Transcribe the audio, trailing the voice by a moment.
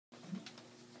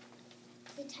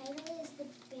title is The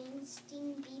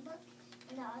Bernstein Bee Book,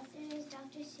 and the author is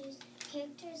Dr. Seuss.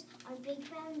 Characters are Big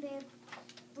Brown Bear,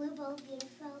 Blue Bull,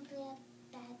 Beautiful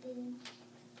Baboon,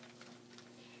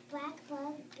 Black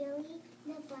Bug, Billy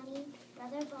the Bunny,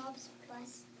 Brother Bob's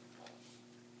Bus,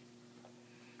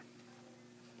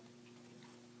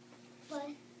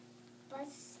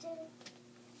 Buster,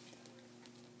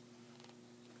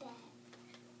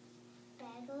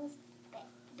 Bagels,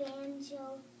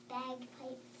 Banjo,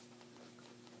 Bagpipes,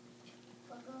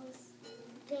 Buggles,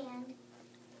 Band,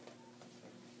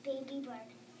 Baby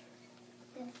Bird.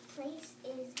 The place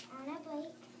is on a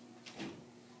bike.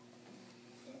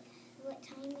 What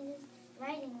time it is?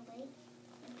 Riding a bike.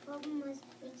 The problem was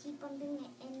they keep bumping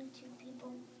into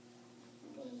people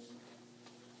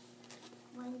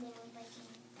when they were biking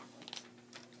backwards.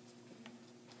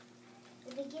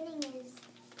 The beginning is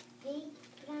Big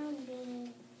Brown Bear,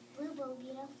 Blue Bow,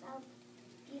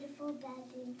 Beautiful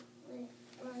Baboon with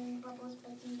blowing bubbles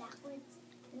biking backwards.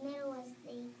 The middle was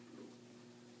they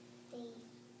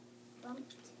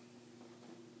bumped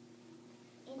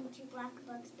into Black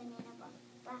Bug's banana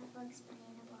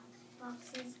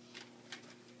boxes.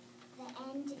 The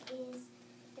end is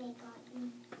they got in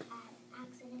an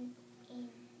accident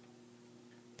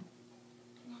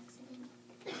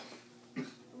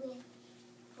with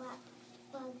Black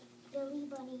Bug, Billy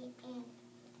Bunny, and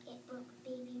it broke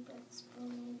Baby Bird's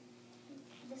balloon.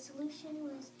 The solution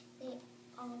was they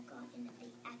all got in a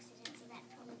big accident, so that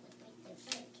probably would break their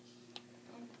bike.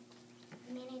 And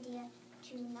the main idea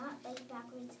to not bike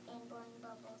backwards and blowing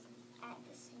bubbles at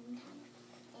the same time.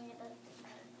 And about the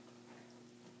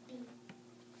bee,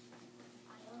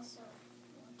 I also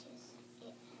noticed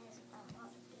it has a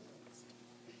lot of bees.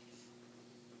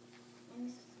 And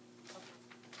this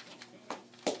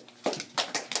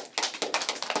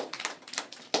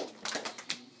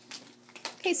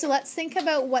Okay, so let's think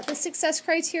about what the success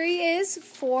criteria is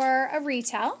for a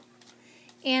retell.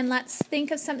 And let's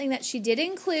think of something that she did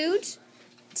include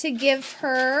to give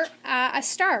her a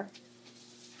star.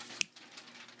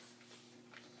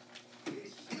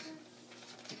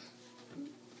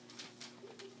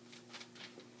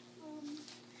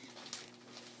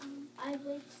 I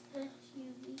wish that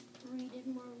you read it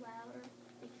more louder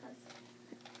because...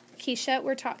 Keisha,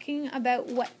 we're talking about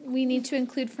what we need to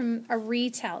include from a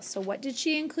retell. So what did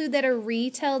she include that a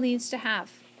retell needs to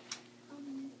have?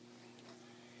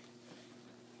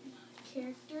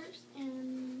 Characters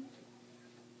and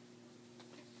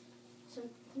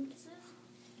sentences.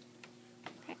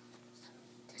 Okay.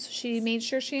 So she made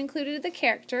sure she included the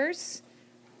characters.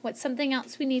 What's something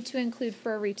else we need to include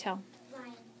for a retell?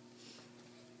 Lion.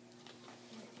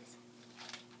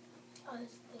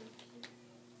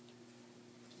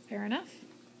 Fair enough.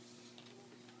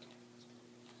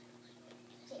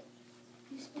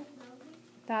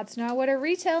 That's not what a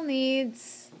retell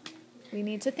needs. We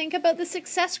need to think about the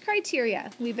success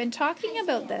criteria. We've been talking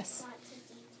about this.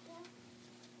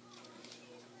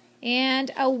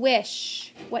 And a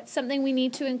wish. What's something we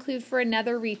need to include for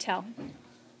another retell?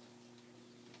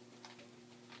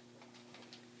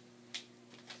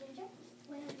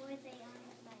 Where were they on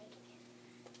the bike?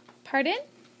 Pardon?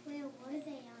 Where were they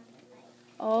on the bike?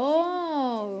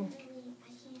 Oh.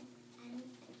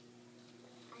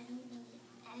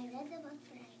 I read the book,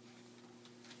 but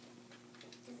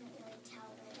it doesn't really tell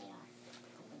where they are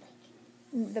on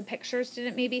the bike. The pictures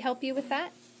didn't maybe help you with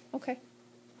that? Okay.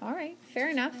 All right. Fair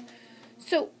enough.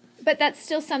 So, but that's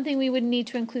still something we would need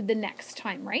to include the next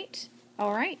time, right?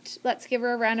 All right. Let's give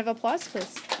her a round of applause,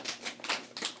 please.